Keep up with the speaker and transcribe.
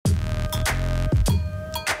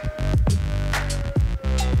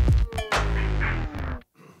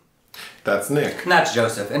That's Nick. And that's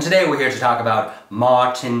Joseph. And today we're here to talk about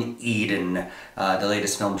Martin Eden, the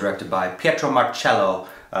latest film directed by Pietro Marcello,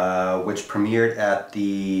 which premiered at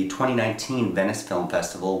the 2019 Venice Film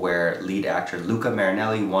Festival, where lead actor Luca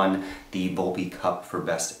Marinelli won the Volpi Cup for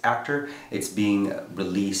Best Actor. It's being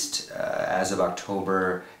released as of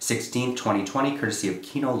October 16th, 2020, courtesy of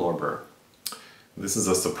Kino Lorber. This is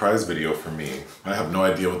a surprise video for me. I have no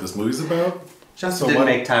idea what this movie's about. Just didn't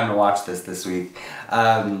make time to watch this week.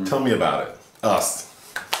 Tell me about it. Us.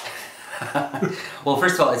 Well,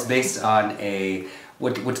 first of all, it's based on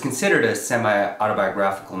what's considered a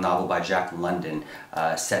semi-autobiographical novel by Jack London,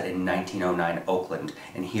 set in 1909 Oakland,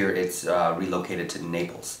 and here it's relocated to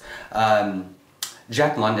Naples.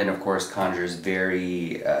 Jack London, of course, conjures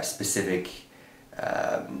very specific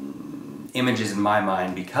images in my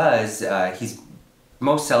mind because he's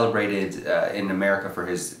most celebrated in America for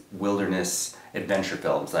his wilderness adventure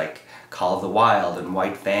films like Call of the Wild and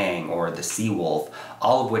White Fang or The Sea Wolf,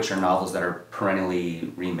 all of which are novels that are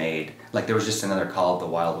perennially remade. Like there was just another Call of the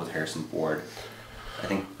Wild with Harrison Ford. I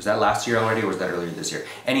think, was that last year already or was that earlier this year?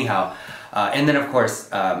 Anyhow, and then of course,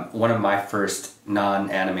 one of my first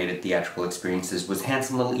non-animated theatrical experiences was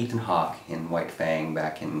handsome little Ethan Hawke in White Fang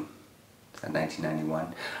back in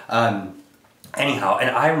 1991. Anyhow,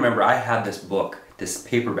 and I remember I had this book, this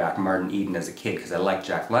paperback, Martin Eden, as a kid because I liked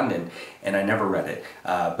Jack London and I never read it.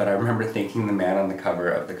 But I remember thinking the man on the cover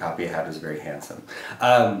of the copy I had was very handsome.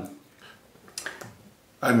 I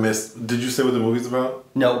missed, did you say what the movie's about?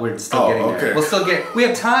 No, we're still getting there. We'll still we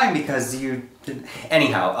have time because you did.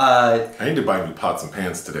 Anyhow. I need to buy new pots and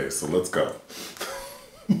pans today, so let's go.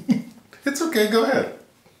 It's okay, go ahead.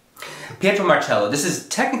 Pietro Marcello, this is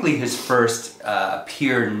technically his first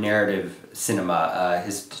pure narrative cinema.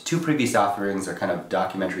 His two previous offerings are kind of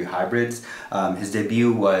documentary hybrids. His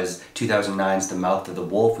debut was 2009's The Mouth of the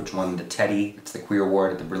Wolf, which won the Teddy, it's the Queer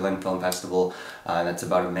Award at the Berlin Film Festival. That's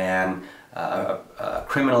about a man, a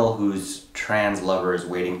criminal whose trans lover is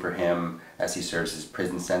waiting for him as he serves his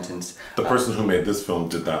prison sentence. The person who made this film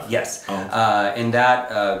did that? Yes. Oh. And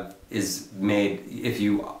that is made, if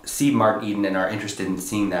you see Martin Eden and are interested in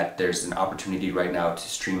seeing that, there's an opportunity right now to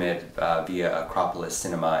stream it via Acropolis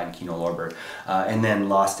Cinema and Kino Lorber, and then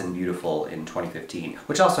Lost and Beautiful in 2015,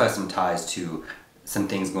 which also has some ties to some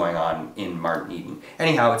things going on in Martin Eden.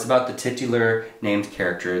 Anyhow, it's about the titular named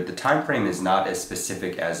character. The time frame is not as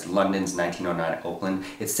specific as London's 1909 Oakland.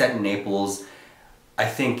 It's set in Naples. I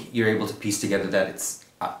think you're able to piece together that it's,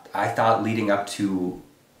 I thought leading up to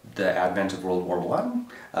the advent of World War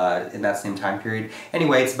I in that same time period.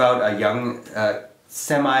 Anyway, it's about a young,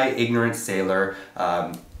 semi-ignorant sailor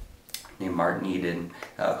named Martin Eden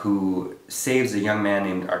who saves a young man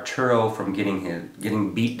named Arturo from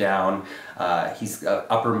getting beat down. He's an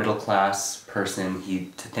upper middle class person.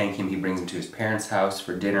 To thank him, he brings him to his parents' house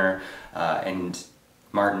for dinner, and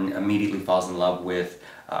Martin immediately falls in love with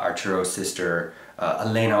Arturo's sister,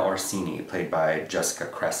 Elena Orsini, played by Jessica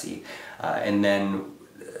Cressy. And then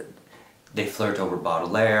they flirt over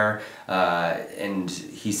Baudelaire, and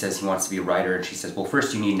he says he wants to be a writer, and she says, well,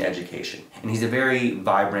 first you need an education. And he's a very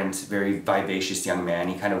vibrant, very vivacious young man.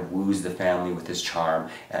 He kind of woos the family with his charm,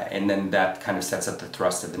 and then that kind of sets up the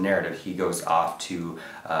thrust of the narrative. He goes off to,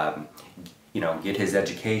 get his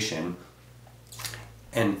education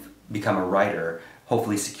and become a writer,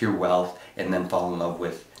 hopefully secure wealth, and then fall in love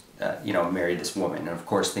with marry this woman. And of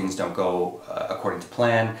course things don't go according to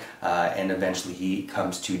plan, and eventually he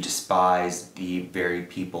comes to despise the very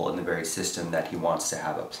people and the very system that he wants to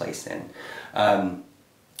have a place in.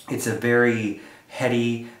 It's a very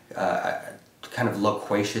heady, kind of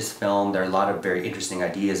loquacious film. There are a lot of very interesting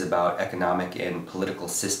ideas about economic and political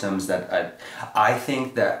systems that I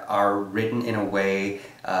think that are written in a way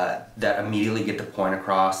that immediately get the point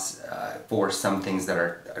across for some things that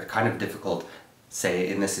are kind of difficult, say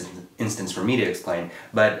in this instance for me to explain,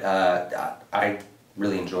 but I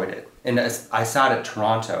really enjoyed it. And I saw it at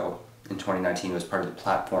Toronto in 2019, it was part of the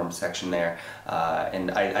platform section there,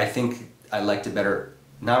 and I think I liked it better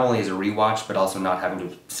not only as a rewatch, but also not having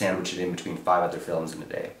to sandwich it in between 5 other films in a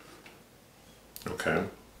day. Okay.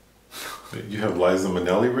 You have Liza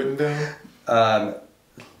Minnelli written down?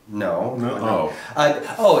 No. No?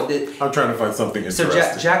 I'm trying to find something interesting.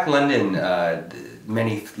 So Jack London,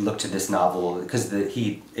 many look to this novel because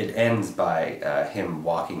it ends by him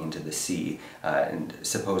walking into the sea, and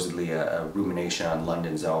supposedly a rumination on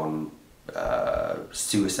London's own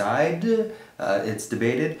suicide. It's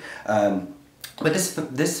debated, but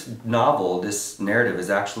this novel, this narrative, is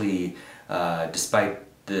actually, despite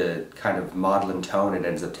the kind of maudlin tone it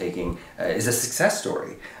ends up taking, is a success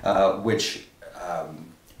story, which,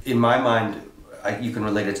 in my mind, you can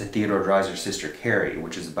relate it to Theodore Dreiser's sister Carrie,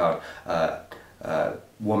 which is about a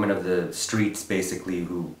woman of the streets, basically,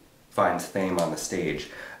 who finds fame on the stage.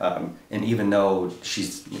 And even though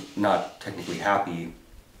she's not technically happy,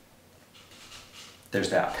 there's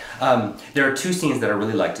that. There are two scenes that I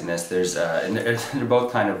really liked in this. There's and they're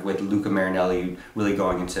both kind of with Luca Marinelli really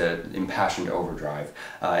going into impassioned overdrive.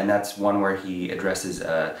 And that's one where he addresses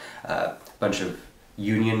a bunch of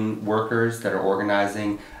union workers that are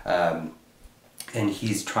organizing, and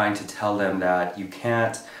he's trying to tell them that you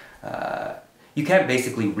can't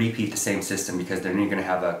basically repeat the same system, because then you're going to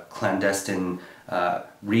have a clandestine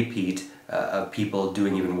repeat of people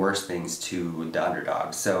doing even worse things to the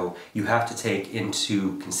underdogs. So you have to take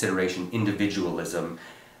into consideration individualism,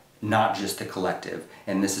 not just the collective.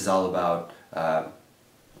 And this is all about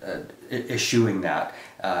eschewing that.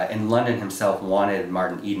 And London himself wanted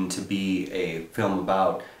Martin Eden to be a film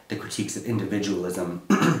about the critiques of individualism,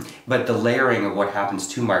 but the layering of what happens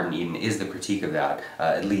to Martin Eden is the critique of that,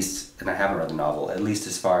 at least, and I haven't read the novel, at least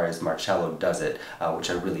as far as Marcello does it, which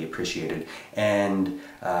I really appreciated. And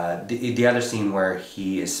the other scene where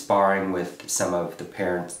he is sparring with some of the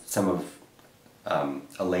parents, some of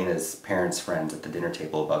Elena's parents' friends at the dinner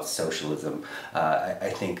table about socialism,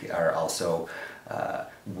 I think are also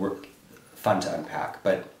fun to unpack,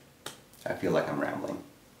 but I feel like I'm rambling.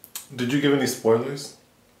 Did you give any spoilers?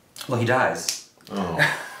 Well, he dies. Oh.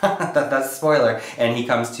 That's a spoiler. And he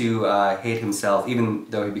comes to hate himself, even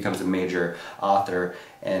though he becomes a major author.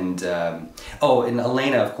 And, and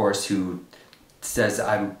Elena, of course, who says,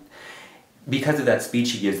 because of that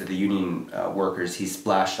speech he gives to the union workers, he's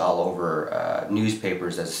splashed all over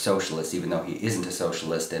newspapers as a socialist, even though he isn't a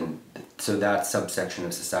socialist. And so that subsection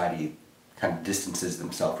of society kind of distances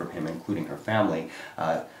themselves from him, including her family.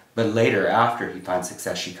 But later, after he finds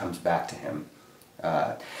success, she comes back to him.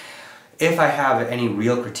 If I have any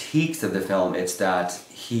real critiques of the film, it's that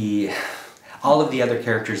all of the other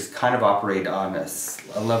characters kind of operate on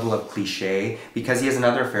a level of cliche, because he has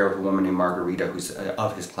another affair with a woman named Margherita who's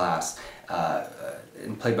of his class,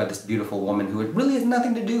 and played by this beautiful woman who really has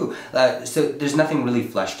nothing to do. So there's nothing really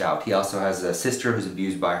fleshed out. He also has a sister who's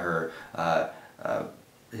abused by her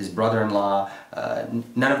his brother-in-law.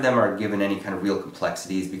 None of them are given any kind of real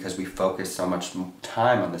complexities because we focus so much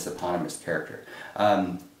time on this eponymous character.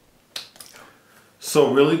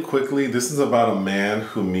 So really quickly, this is about a man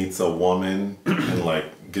who meets a woman and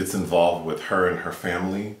like gets involved with her and her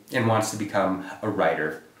family. And wants to become a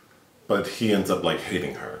writer. But he ends up like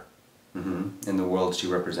hating her. Mm-hmm. In the world she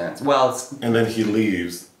represents. Well, and then he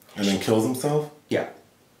leaves and then kills himself? Yeah.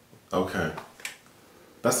 Okay.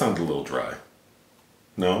 That sounded a little dry.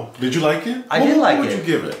 No? Did you like it? I did like it. What would you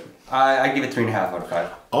give it? I give it 3.5 out of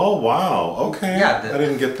 5. Oh, wow. Okay. Yeah. I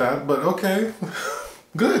didn't get that, but okay.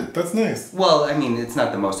 Good. That's nice. Well, I mean, it's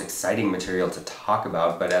not the most exciting material to talk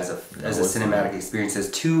about, but as a cinematic experience,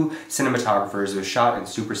 there's two cinematographers. It was shot in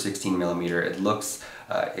Super 16mm. It looks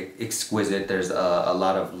exquisite. There's a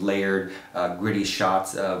lot of layered, gritty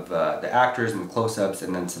shots of the actors and the close-ups,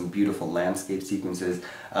 and then some beautiful landscape sequences.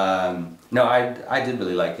 No, I did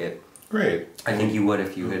really like it. Great. I think you would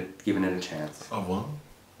if you had given it a chance. Oh, well,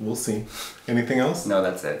 we'll see. Anything else? No,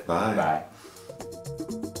 that's it. Bye. Bye.